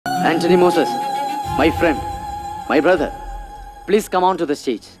Anthony Moses, my friend, my brother, please come on to the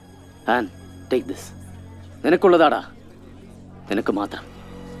stage and take this. നിനക്കുള്ളതാടാ, നിനക്ക് മാത്രം.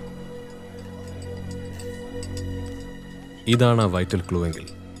 ഇതാണ് ആ vital clue എങ്കിൽ,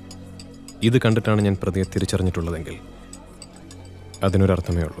 ഇത് കണ്ടിട്ടാണ് ഞാൻ പ്രതിയെ തിരിച്ചറിഞ്ഞിട്ടുള്ളതെങ്കിൽ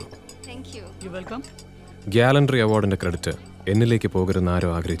അതിനൊരർത്ഥമേ ഉള്ളൂ. ഗ്യാലൻട്രി അവാർഡിൻ്റെ ക്രെഡിറ്റ് എന്നിലേക്ക് പോകരുതെന്ന് ആരോ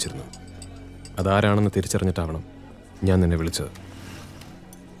ആഗ്രഹിച്ചിരുന്നു. അതാരാണെന്ന് തിരിച്ചറിഞ്ഞിട്ടാവണം ഞാൻ നിന്നെ വിളിച്ചത്.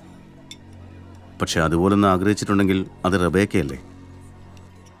 പക്ഷെ അതുപോലൊന്ന് ആഗ്രഹിച്ചിട്ടുണ്ടെങ്കിൽ അത് റബേക്കയല്ലേ?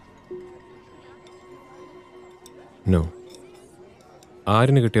 നോ,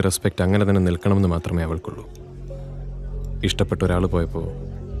 ആരിന് കിട്ടിയ റെസ്പെക്റ്റ് അങ്ങനെ തന്നെ നിൽക്കണമെന്ന് മാത്രമേ അവൾക്കുള്ളൂ. ഇഷ്ടപ്പെട്ട ഒരാൾ പോയപ്പോൾ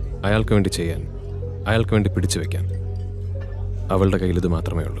അയാൾക്ക് വേണ്ടി ചെയ്യാൻ, അയാൾക്ക് വേണ്ടി പിടിച്ചു വയ്ക്കാൻ അവളുടെ കയ്യിൽ ഇത്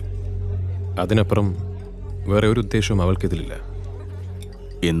മാത്രമേ ഉള്ളൂ. അതിനപ്പുറം വേറെ ഒരു ഉദ്ദേശവും അവൾക്കിതിലില്ല.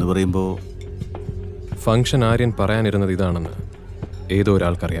 എന്ന് പറയുമ്പോൾ ഫംഗ്ഷൻ ആര്യൻ പറയാനിരുന്നത് ഇതാണെന്ന് ഏതോ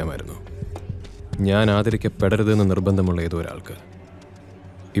ഒരാൾക്കറിയാമായിരുന്നു. ഞാൻ ആദരിക്കപ്പെടരുതെന്ന് നിർബന്ധമുള്ള ഏതോ ഒരാൾക്ക്.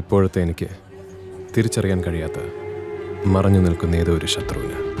 ഇപ്പോഴത്തെ എനിക്ക് തിരിച്ചറിയാൻ കഴിയാത്ത മറഞ്ഞു നിൽക്കുന്ന ഏതോ ഒരു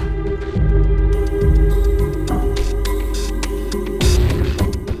ശത്രുവിന്.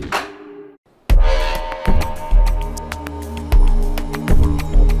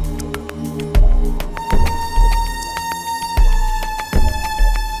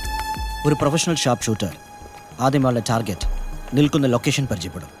 ഒരു പ്രൊഫഷണൽ ഷാർപ്പ് ഷൂട്ടർ ആദ്യമുള്ള ടാർഗറ്റ് നിൽക്കുന്ന ലൊക്കേഷൻ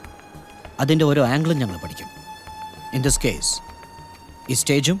പരിചയപ്പെടും. അതിൻ്റെ ഓരോ ആംഗിളും ഞങ്ങൾ പഠിക്കും. ഇൻ ദിസ് കേസ് ഈ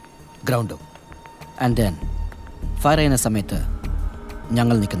സ്റ്റേജും ഗ്രൗണ്ടും, ആൻഡ് ദെൻ ഫയർ ചെയ്യുന്ന സമയത്ത്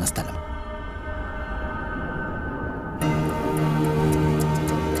ഞങ്ങൾ നിൽക്കുന്ന സ്ഥലം.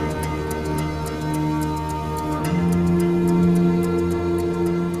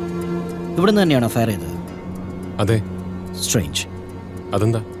 ഇവിടെ നിന്ന് തന്നെയാണോ ഫയർ ചെയ്തത്? അതെ. സ്ട്രേഞ്ച്.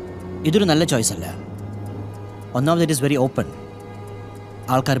 അതെന്താ? ഇതൊരു നല്ല ചോയ്സ് അല്ല. ഒന്നാമത് ഇറ്റ് ഈസ് വെരി ഓപ്പൺ.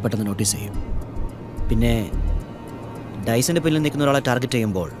 ആൾക്കാർ പെട്ടെന്ന് നോട്ടീസ് ചെയ്യും. പിന്നെ ഡൈസിൻ്റെ പിന്നിൽ നിൽക്കുന്ന ഒരാളെ ടാർഗറ്റ്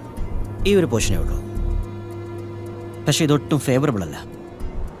ചെയ്യുമ്പോൾ ഈ ഒരു പോർഷനേ ഉള്ളൂ. പക്ഷേ ഇതൊട്ടും ഫേവറബിൾ അല്ല.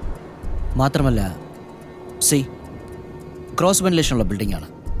 മാത്രമല്ല, സി ക്രോസ് വെന്റിലേഷനുള്ള ബിൽഡിംഗ് ആണ്.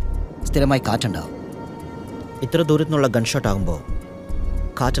 സ്ഥിരമായി കാറ്റുണ്ടാവും. ഇത്ര ദൂരത്തു നിന്നുള്ള ഗൺഷോട്ട് ആകുമ്പോൾ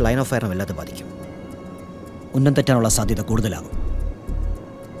കാറ്റ് ലൈൻ ഓഫ് ഫയറിനെ വല്ലാതെ ബാധിക്കും. ഉന്നം തെറ്റാനുള്ള സാധ്യത കൂടുതലാകും.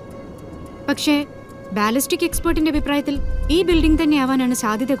 പക്ഷേ ബാലിസ്റ്റിക് എക്സ്പേർട്ടിന്റെ അഭിപ്രായത്തിൽ ഈ ബിൽഡിംഗ് തന്നെ ആവാനാണ്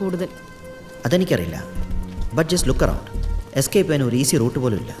സാധ്യത കൂടുതൽ. അതെനിക്കറിയില്ല. But just look around. Escape ചെയ്യാൻ ഒരു ഈസി റൂട്ട്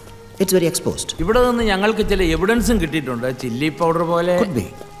പോലും ഇല്ല. It's very exposed. ഇവിടെ നിന്ന് ഞങ്ങൾക്ക് ചില എവിഡൻസും കിട്ടിയിട്ടുണ്ട്. ചില്ലി പൗഡർ പോലെ.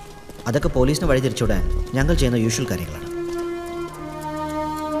 അതൊക്കെ പോലീസിന് വഴിതിരിച്ചുവിടാൻ ഞങ്ങൾ ചെയ്യുന്ന യൂഷ്വൽ കാര്യങ്ങളാണ്.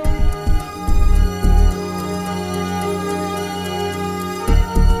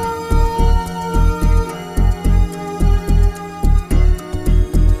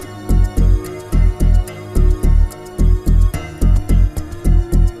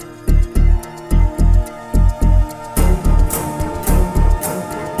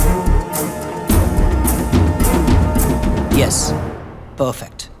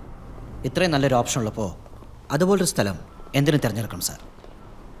 പെർഫെക്റ്റ്. ഇത്രയും നല്ലൊരു ഓപ്ഷൻ ഉള്ളപ്പോൾ അതുപോലൊരു സ്ഥലം എന്തിനു തിരഞ്ഞെടുക്കണം സാർ?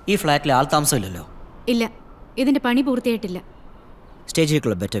 ഈ ഫ്ലാറ്റിൽ ആൾ താമസമില്ലല്ലോ. ഇല്ല, ഇതിന്റെ പണി പൂർത്തിയായിട്ടില്ല.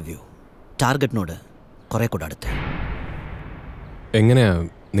 സ്റ്റേജിലേക്കുള്ള ബെറ്റർ വ്യൂ, ടാർഗറ്റിനോട് കുറെ കൂടെ അടുത്ത്. എങ്ങനെയാ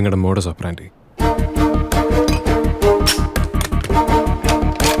നിങ്ങളുടെ മോഡസ് ഓപ്പറാൻഡി?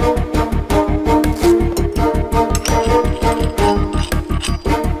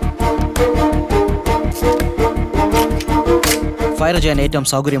 ഫയർ ചെയ്യാൻ ഏറ്റവും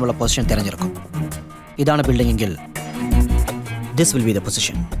സൗകര്യമുള്ള പൊസിഷൻ തിരഞ്ഞെടുക്കും. ഇതാണ് ബിൽഡിംഗ് എങ്കിൽ this will be the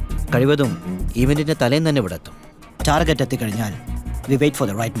position. കഴിവതും ഈവൻറ്റിൻ്റെ തലേന്ന് തന്നെ ഇവിടെ എത്തും. ടാർഗറ്റ് എത്തിക്കഴിഞ്ഞാൽ V wait for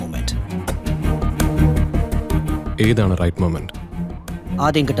the right movement. ഏതാണ് റൈറ്റ് മൂവ്മെൻറ്റ്?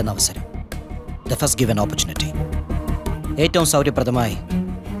 ആദ്യം കിട്ടുന്ന അവസരം, ദ ഫസ്റ്റ് ഗിവൻ ഓപ്പർച്യൂണിറ്റി. ഏറ്റവും സൗകര്യപ്രദമായി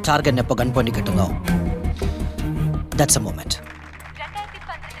ടാർഗറ്റിന് എപ്പോൾ gun point കിട്ടുന്നോ that's A movement.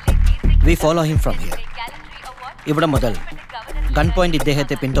 V follow him from here. ഇവിടെ മുതൽ ഗൺ പോയിന്റ്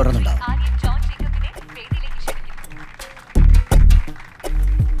ഇദ്ദേഹത്തെ പിന്തുടർന്നുണ്ടാവും.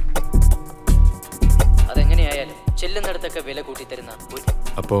 അതെങ്ങനെയായാലും ചെല്ലുന്നിടത്തൊക്കെ വില കൂട്ടി തരുന്ന.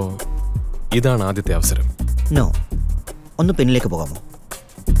 അപ്പോ ഇതാണ് ആദ്യത്തെ അവസരം. നോ, ഒന്ന് പിന്നിലേക്ക് പോകാമോ?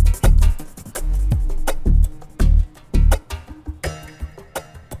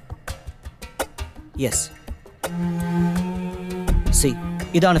 യെസ്. സി,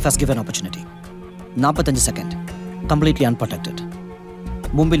 ഇതാണ് first given opportunity. 45 second completely unprotected.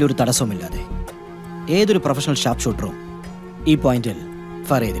 മുമ്പിൽ ഒരു തടസ്സവുമില്ലാതെ ഏതൊരു പ്രൊഫഷണൽ ഷാർപ്പ് ഷൂട്ടറും ഈ പോയിന്റിൽ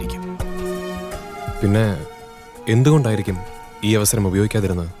ഫയർ ചെയ്തിരിക്കും. പിന്നെ എന്തുകൊണ്ടായിരിക്കും ഈ അവസരം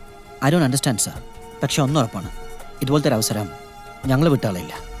ഉപയോഗിക്കാതിരുന്നത്? I don't understand sir. പക്ഷെ ഒന്നുറപ്പാണ്, ഇതുപോലത്തെ ഒരു അവസരം ഞങ്ങൾ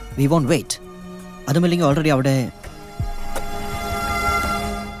വിട്ടാളില്ല. V won't wait. അതുമില്ലെങ്കിൽ ഓൾറെഡി അവിടെ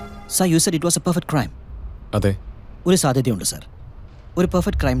sir you said it was A perfect crime. അതെ. ഒരു സാധ്യതയുണ്ട് സർ. ഒരു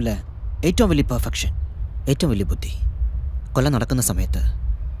പെർഫെക്റ്റ് ക്രൈമിൽ ഏറ്റവും വലിയ പെർഫെക്ഷൻ, ഏറ്റവും വലിയ ബുദ്ധി. കൊല നടക്കുന്ന സമയത്ത്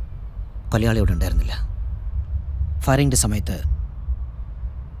കൊലയാളി ഇവിടെ ഉണ്ടായിരുന്നില്ല. ഫയറിങ്ങിൻ്റെ സമയത്ത്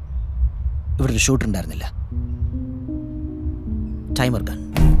ഇവിടെ ഒരു ഷൂട്ടർ ഉണ്ടായിരുന്നില്ല. ടൈമർ ഗൺ,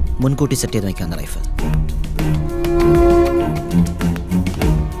 മുൻകൂട്ടി സെറ്റ് ചെയ്ത് വയ്ക്കാവുന്ന റൈഫിൾ.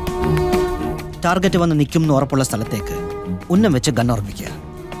 ടാർഗറ്റ് വന്ന് നിൽക്കും എന്ന് ഉറപ്പുള്ള സ്ഥലത്തേക്ക് ഉന്നം വെച്ച് ഗൺ ഉറപ്പിക്കുക.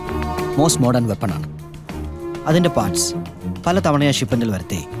 Most modern വെപ്പണാണ്. അതിൻ്റെ പാർട്സ് പല തവണയായി ഷിപ്പൻറ്റിൽ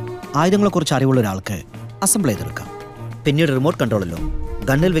വരുത്തി ആയുധങ്ങളെക്കുറിച്ച് അറിവുള്ള ഒരാൾക്ക് അസംബിൾ ചെയ്തെടുക്കാം. പിന്നീട് റിമോട്ട് കൺട്രോളിലോ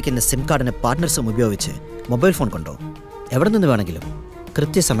ഗണ്ണിൽ വെക്കുന്ന സിം കാർഡിനെ പാർട്ട്നർസും ഉപയോഗിച്ച് മൊബൈൽ ഫോൺ കൊണ്ടോ എവിടെ നിന്ന് വേണമെങ്കിലും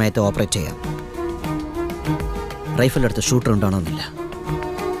കൃത്യസമയത്ത് ഓപ്പറേറ്റ് ചെയ്യാം. റൈഫിലെടുത്ത് ഷൂട്ടർ ഉണ്ടാവണമെന്നില്ല.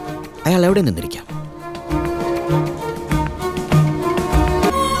 അയാൾ എവിടെ നിന്നിരിക്കാം.